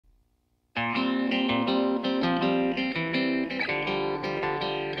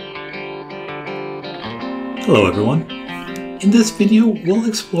Hello everyone. In this video, we'll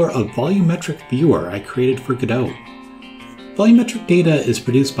explore a volumetric viewer I created for Godot. Volumetric data is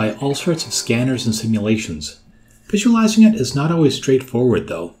produced by all sorts of scanners and simulations. Visualizing it is not always straightforward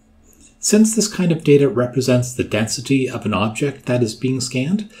though. Since this kind of data represents the density of an object that is being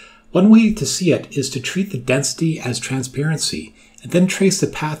scanned, one way to see it is to treat the density as transparency and then trace the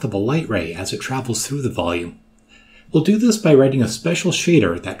path of a light ray as it travels through the volume. We'll do this by writing a special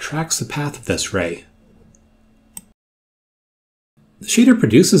shader that tracks the path of this ray. The shader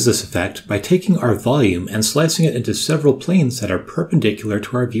produces this effect by taking our volume and slicing it into several planes that are perpendicular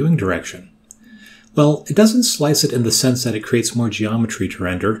to our viewing direction. Well, it doesn't slice it in the sense that it creates more geometry to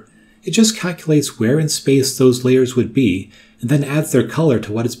render. It just calculates where in space those layers would be and then adds their color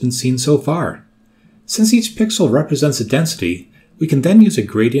to what has been seen so far. Since each pixel represents a density, we can then use a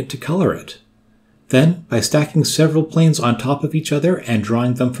gradient to color it. Then, by stacking several planes on top of each other and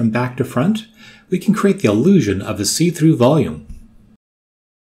drawing them from back to front, we can create the illusion of a see-through volume.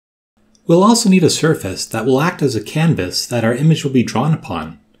 We'll also need a surface that will act as a canvas that our image will be drawn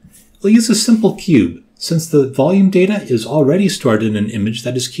upon. We'll use a simple cube, since the volume data is already stored in an image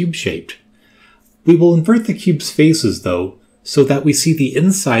that is cube-shaped. We will invert the cube's faces, though, so that we see the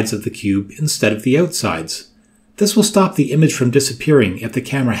insides of the cube instead of the outsides. This will stop the image from disappearing if the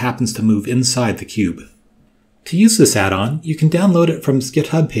camera happens to move inside the cube. To use this add-on, you can download it from its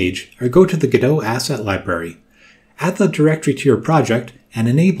GitHub page or go to the Godot asset library. Add the directory to your project and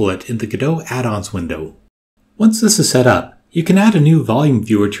enable it in the Godot add-ons window. Once this is set up, you can add a new volume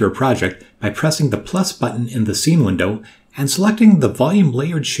viewer to your project by pressing the plus button in the scene window and selecting the volume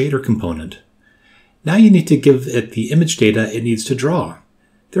layered shader component. Now you need to give it the image data it needs to draw.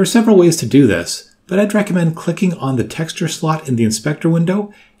 There are several ways to do this, but I'd recommend clicking on the texture slot in the inspector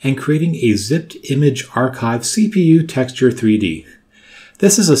window and creating a zipped image archive CPU texture 3D.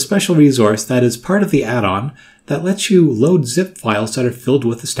 This is a special resource that is part of the add-on that lets you load zip files that are filled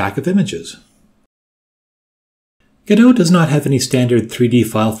with a stack of images. Godot does not have any standard 3D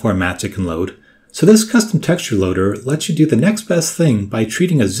file formats it can load, so this custom texture loader lets you do the next best thing by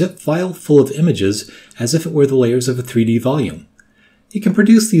treating a zip file full of images as if it were the layers of a 3D volume. You can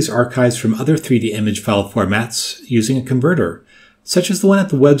produce these archives from other 3D image file formats using a converter, such as the one at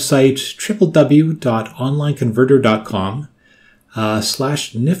the website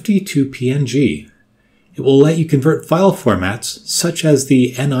www.onlineconverter.com/nifty2png. It will let you convert file formats, such as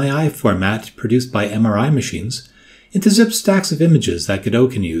the NII format produced by MRI machines, into zip stacks of images that Godot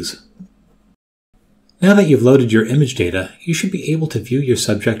can use. Now that you've loaded your image data, you should be able to view your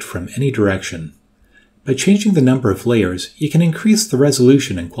subject from any direction. By changing the number of layers, you can increase the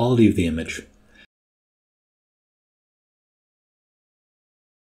resolution and quality of the image.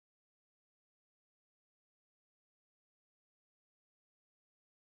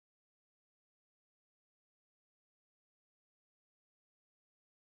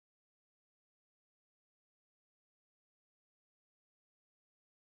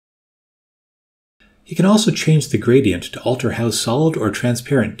 You can also change the gradient to alter how solid or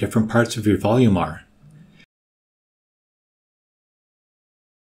transparent different parts of your volume are.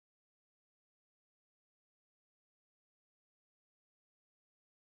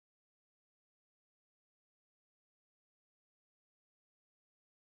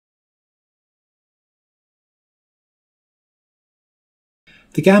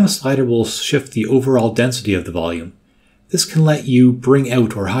 The gamma slider will shift the overall density of the volume. This can let you bring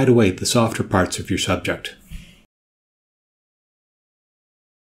out or hide away the softer parts of your subject.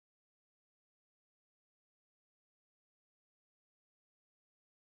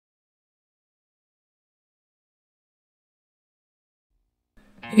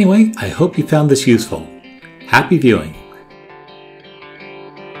 Anyway, I hope you found this useful. Happy viewing!